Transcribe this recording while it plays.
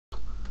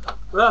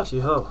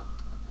Righty-ho.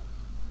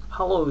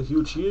 Hello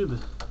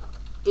YouTube.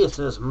 It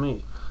is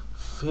me,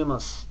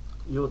 famous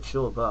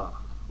YouTuber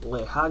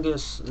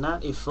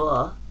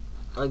Lehaggis94.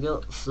 I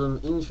got some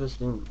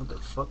interesting... What the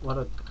fuck? Why'd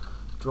I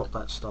drop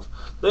that stuff?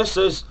 This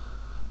is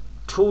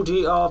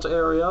 2D art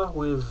area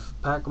with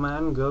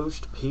Pac-Man,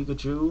 Ghost,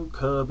 Pikachu,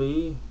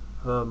 Kirby,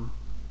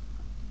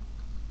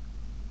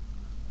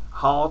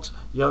 Heart,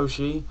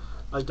 Yoshi.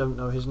 I don't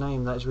know his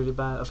name, that is really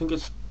bad. I think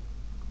it's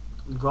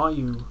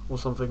Ryu or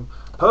something.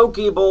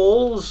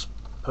 Pokeballs!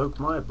 Poke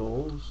my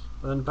balls.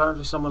 And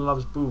apparently someone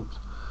loves boobs.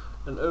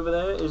 And over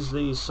there is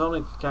the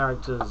Sonic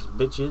characters,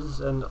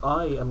 bitches, and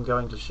I am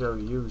going to show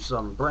you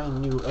some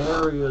brand new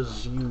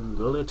areas, you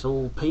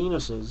little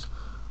penises.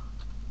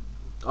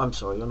 I'm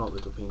sorry, you're not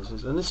little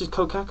penises. And this is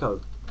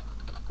Kokako.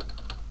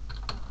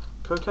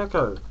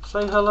 Kokako,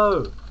 say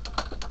hello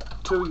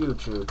to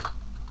YouTube.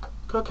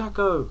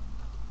 Kokako,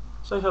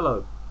 say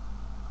hello.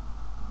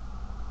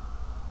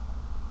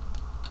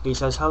 He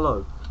says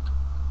hello.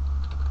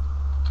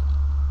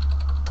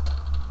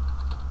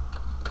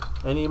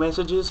 Any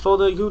messages for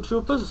the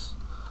YouTubers?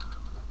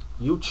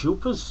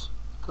 YouTubers?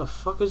 The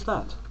fuck is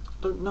that?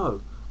 Don't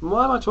know.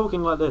 Why am I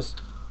talking like this?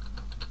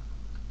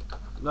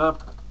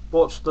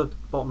 Watch the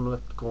bottom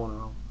left corner.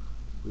 I'll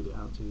read it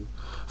out to you.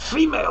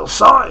 Female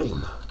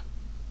sign!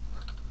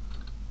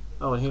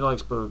 Oh, and he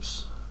likes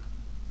boobs.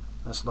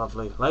 That's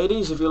lovely.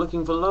 Ladies, if you're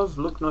looking for love,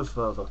 look no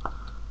further.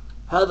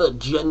 Have a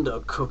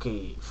gender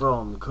cookie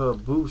from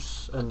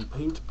Caboose and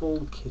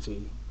Paintball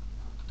Kitty.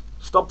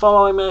 Stop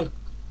following me!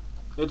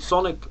 It's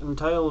Sonic and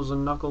Tails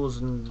and Knuckles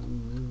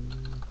and...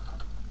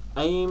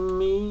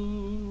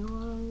 Amy,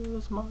 why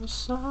is my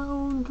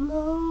sound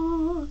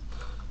low?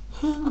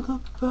 In the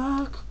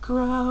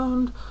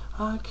background,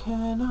 I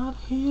cannot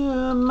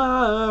hear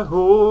my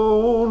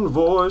own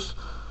voice.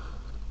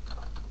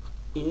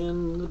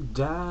 In the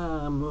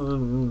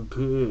diamond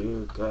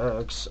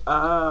pickaxe,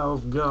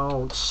 I've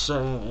got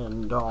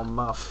sand on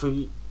my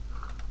feet.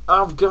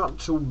 I've got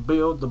to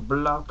build the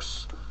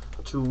blocks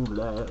to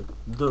let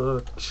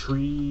the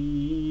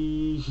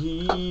trees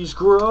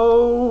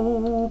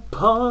grow.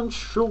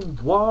 Punch a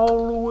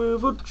wall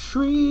with a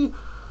tree.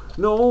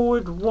 No,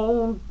 it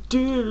won't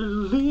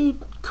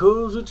delete,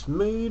 'cause it's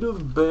made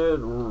of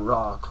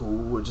bedrock,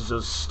 which is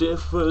as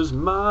stiff as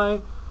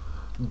my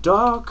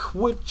dock,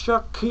 which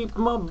I keep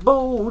my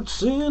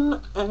boats in.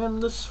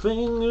 And this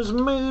thing is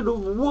made of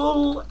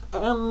wool,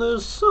 and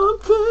there's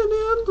something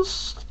in the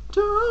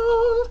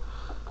stone.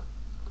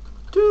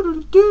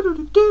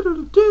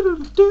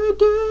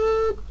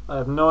 I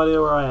have no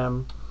idea where I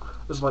am.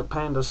 It's like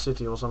Panda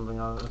City or something.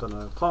 I don't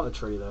know. Plant a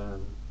tree there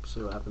and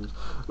see what happens.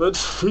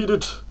 Let's feed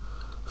it.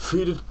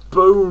 Feed it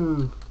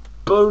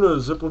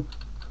boners. It will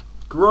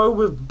grow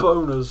with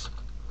boners.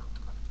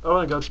 I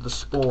want to go to the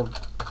spawn.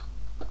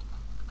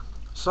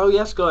 So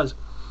yes, guys,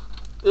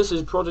 this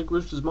is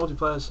Projectrooster's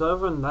multiplayer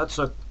server, and that's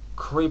a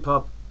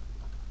creeper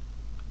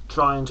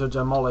trying to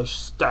demolish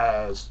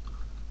stairs.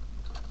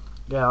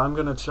 Yeah, I'm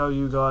going to show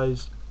you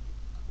guys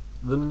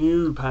the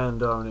new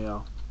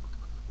Pandonia.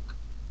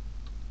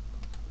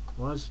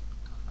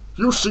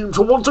 You seem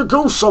to want to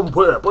go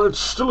somewhere, but it's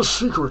still a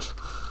secret.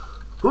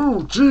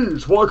 Oh,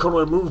 jeez, why can't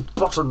I move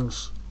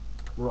buttons?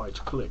 Right,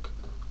 click.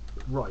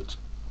 Right.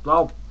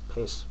 Oh,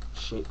 piss.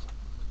 Shit.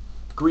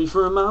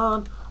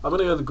 Griefermon? I'm going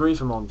to go to the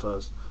Griefermon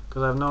first,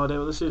 because I have no idea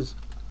what this is.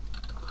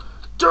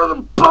 Do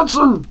the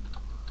button!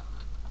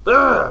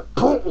 There!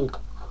 Portal!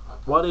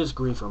 What is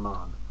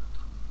Griefermon?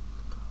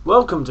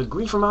 Welcome to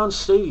Griefermon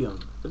Stadium.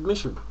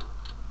 Admission.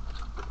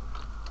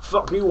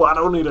 Fuck you, I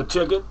don't need a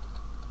ticket.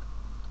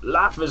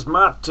 Life is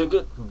my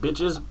ticket,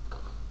 bitches.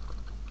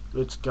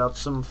 It's got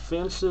some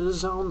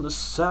fences on the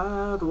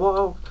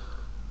sidewalk.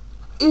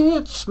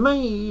 It's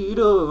made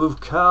of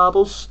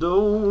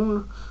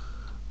cobblestone.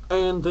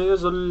 And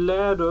there's a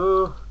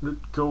ladder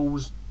that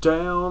goes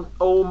down.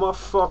 Oh my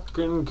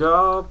fucking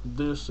god,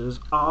 this is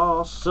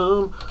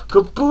awesome.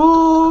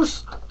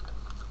 Caboose!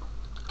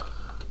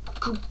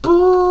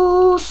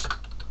 Caboose!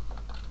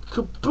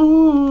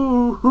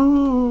 Caboose!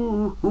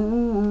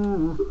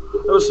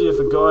 Let's see if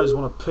the guys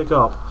want to pick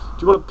up.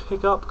 Do you want to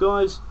pick up,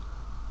 guys?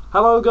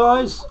 Hello,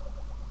 guys?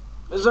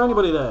 Is there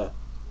anybody there?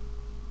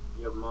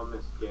 Your mum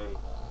is gay.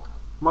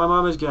 My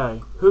mum is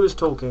gay. Who is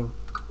talking?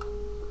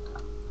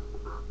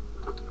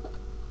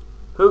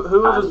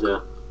 Whoever's...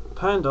 Panda.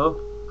 Panda?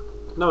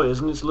 No, it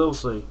isn't. It's Lil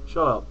C.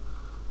 Shut up.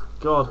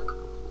 God.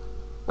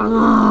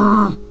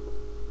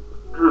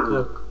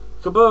 Yeah.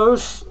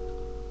 Caboose!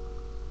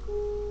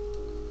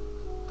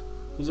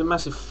 He's a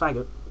massive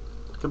faggot.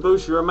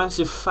 Caboose, you're a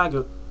massive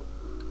faggot.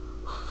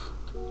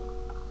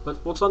 But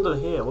what's under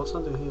here? What's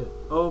under here?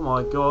 Oh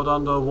my god,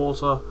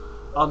 underwater,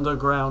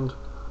 underground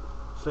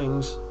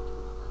things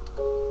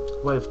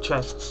with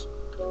chests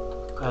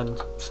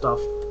and stuff.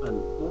 And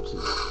what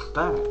is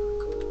that?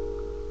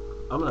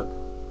 I'm gonna...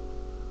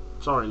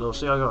 Sorry, Lil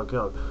C, I gotta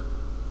go.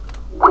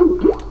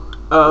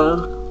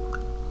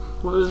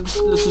 What is this?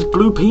 This is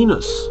blue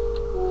penis.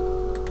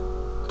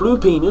 Blue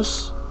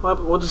penis?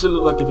 What does it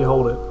look like if you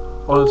hold it?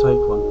 I want to take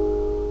one.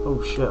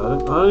 Oh shit, I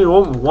only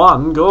want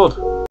one, God.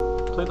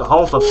 Take the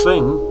half the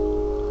thing.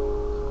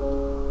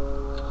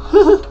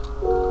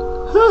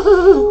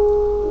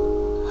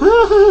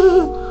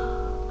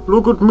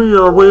 Look at me,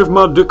 I wave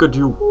my dick at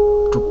you.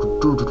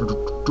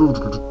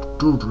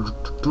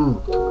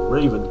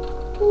 Raven.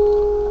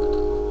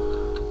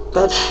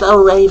 That's the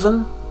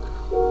Raven.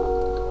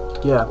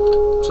 Yeah,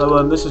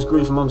 so this is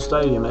Griefamon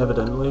Stadium,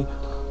 evidently,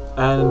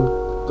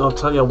 and I'll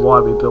tell you why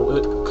we built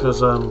it,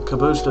 because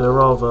Caboose did a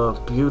rather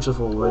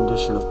beautiful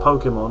rendition of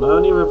Pokemon. I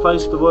only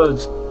replaced the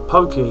words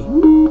Pokey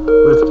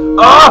with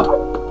ah!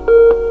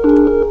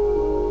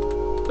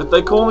 If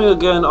they call me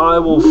again, I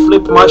will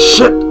flip my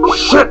shit!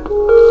 Shit!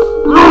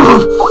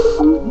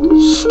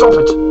 Stop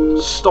it!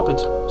 Stop it!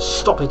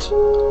 Stop it!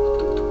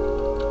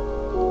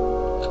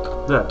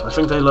 There, I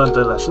think they learned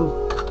their lesson.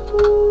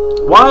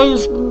 Why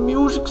is the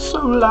music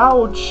so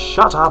loud?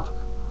 Shut up!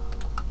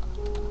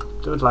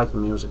 Don't like the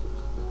music.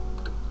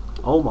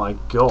 Oh my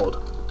god.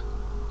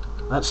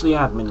 That's the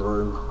admin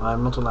room. I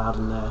am not allowed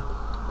in there.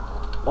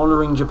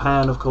 Honouring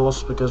Japan, of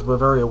course, because we're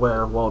very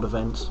aware of world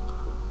events.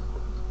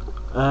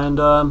 And,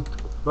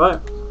 right.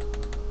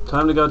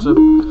 Time to go to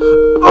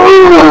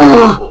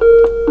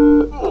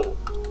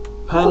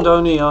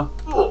Pandonia.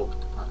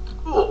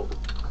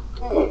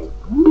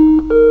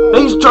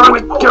 He's trying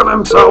to kill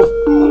himself!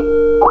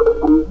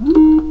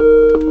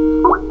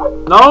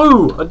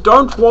 No! I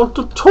don't want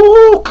to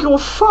talk! You're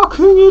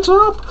fucking it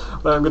up!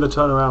 Wait, I'm gonna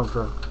turn around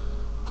for...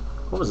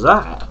 What was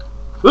that?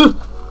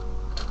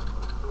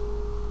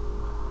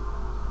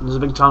 There's a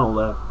big tunnel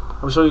there.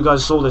 I'm sure you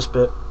guys saw this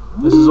bit.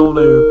 This is all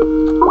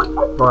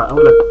new. Right, I'm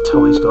gonna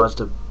tell these guys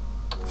to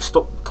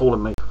stop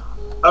calling me.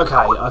 Okay,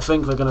 I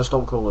think they're gonna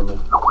stop calling me.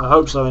 I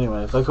hope so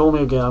anyway. If they call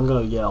me again, I'm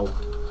gonna yell.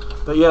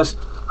 But yes,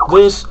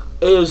 this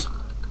is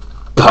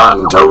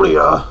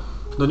Pandonia!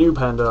 The new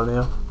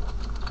Pandonia.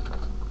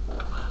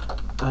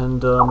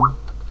 And,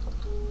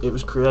 it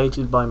was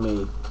created by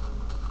me.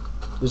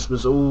 This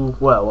was all,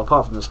 well,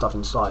 apart from the stuff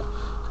inside.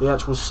 The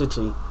actual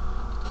city,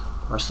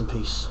 rest in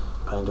peace,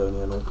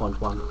 Pandonia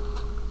 0.1.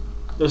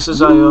 This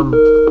is a, oh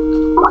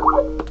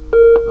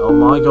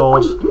my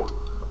god.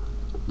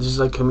 This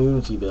is a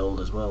community build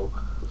as well.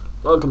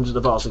 Welcome to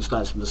the vast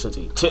expanse of the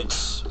city.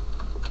 Tits!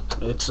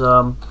 It's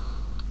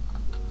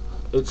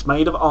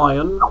made of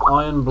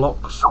iron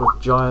blocks with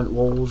giant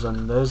walls,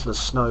 and there's the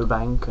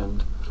snowbank,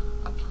 and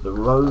the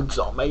roads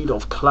are made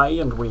of clay,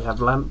 and we have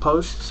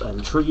lampposts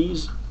and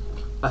trees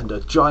and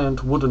a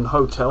giant wooden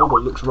hotel that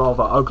looks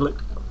rather ugly.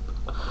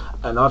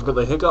 And I've got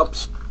the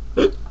hiccups.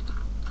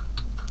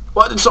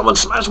 Why did someone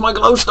smash my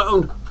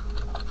glowstone?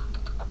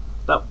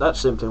 That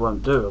simply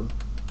won't do.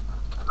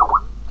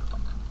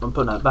 I'm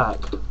putting that back.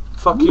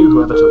 Fuck you,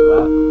 whoever took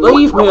that.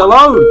 Leave me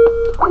alone!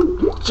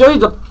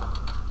 Jada!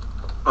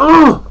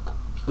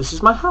 This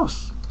is my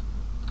house.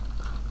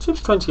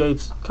 Tips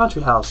 28,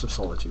 Country House of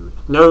Solitude.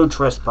 No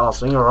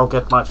trespassing or I'll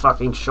get my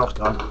fucking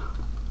shotgun.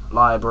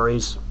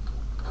 Libraries.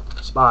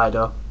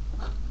 Spider.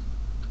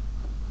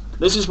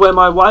 This is where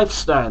my wife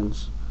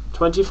stands.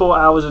 24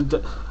 hours a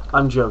day.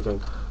 I'm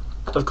joking.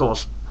 Of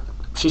course.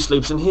 She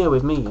sleeps in here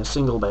with me, a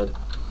single bed.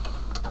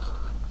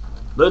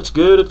 Let's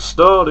get it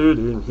started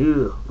in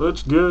here.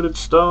 Let's get it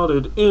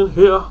started in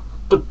here.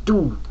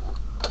 Ba-doo.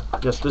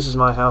 Yes, this is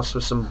my house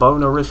with some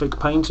bonerific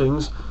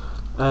paintings.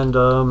 And,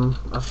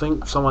 I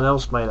think someone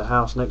else made a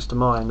house next to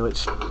mine,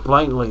 which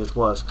blatantly is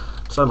worse.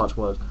 So much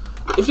worse.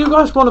 If you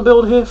guys want to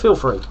build here, feel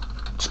free.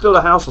 Just build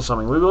a house or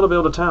something. We want to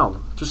build a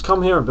town. Just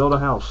come here and build a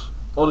house.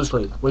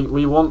 Honestly,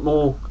 we want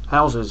more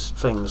houses,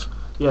 things.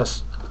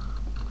 Yes.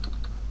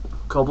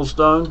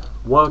 Cobblestone,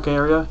 work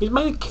area. He's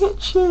made a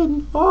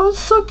kitchen. Oh, it's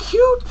so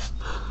cute.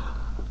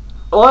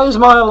 Why is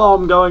my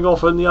alarm going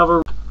off in the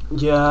other...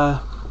 Yeah.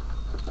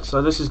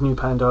 So this is New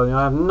Pandonia.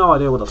 I have no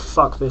idea what the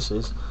fuck this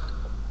is.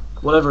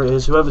 Whatever it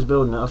is, whoever's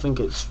building it, I think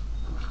it's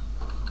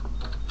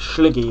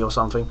Schliggy or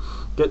something.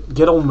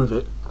 Get on with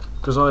it,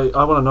 because I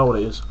want to know what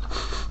it is.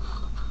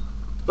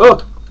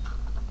 Oh!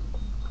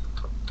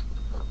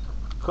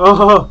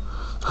 Oh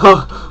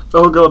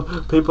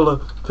god! People are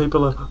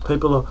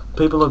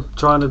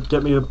trying to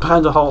get me to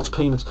Panda Heart's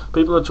penis.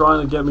 People are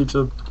trying to get me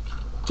to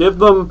give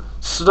them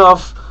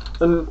stuff,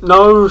 and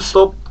no,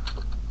 stop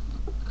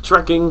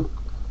trekking.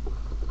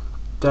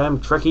 Damn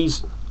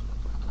Trekkies.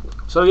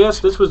 So yes,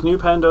 this was New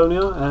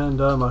Pandonia,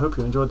 and I hope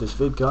you enjoyed this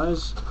vid,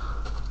 guys.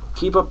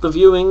 Keep up the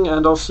viewing,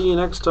 and I'll see you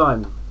next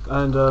time.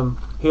 And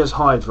here's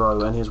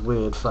Hydro and his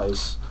weird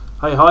face.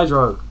 Hey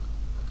Hydro!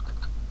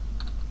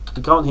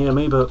 You can't hear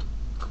me, but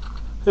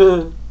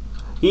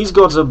he's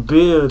got a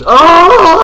beard. Oh!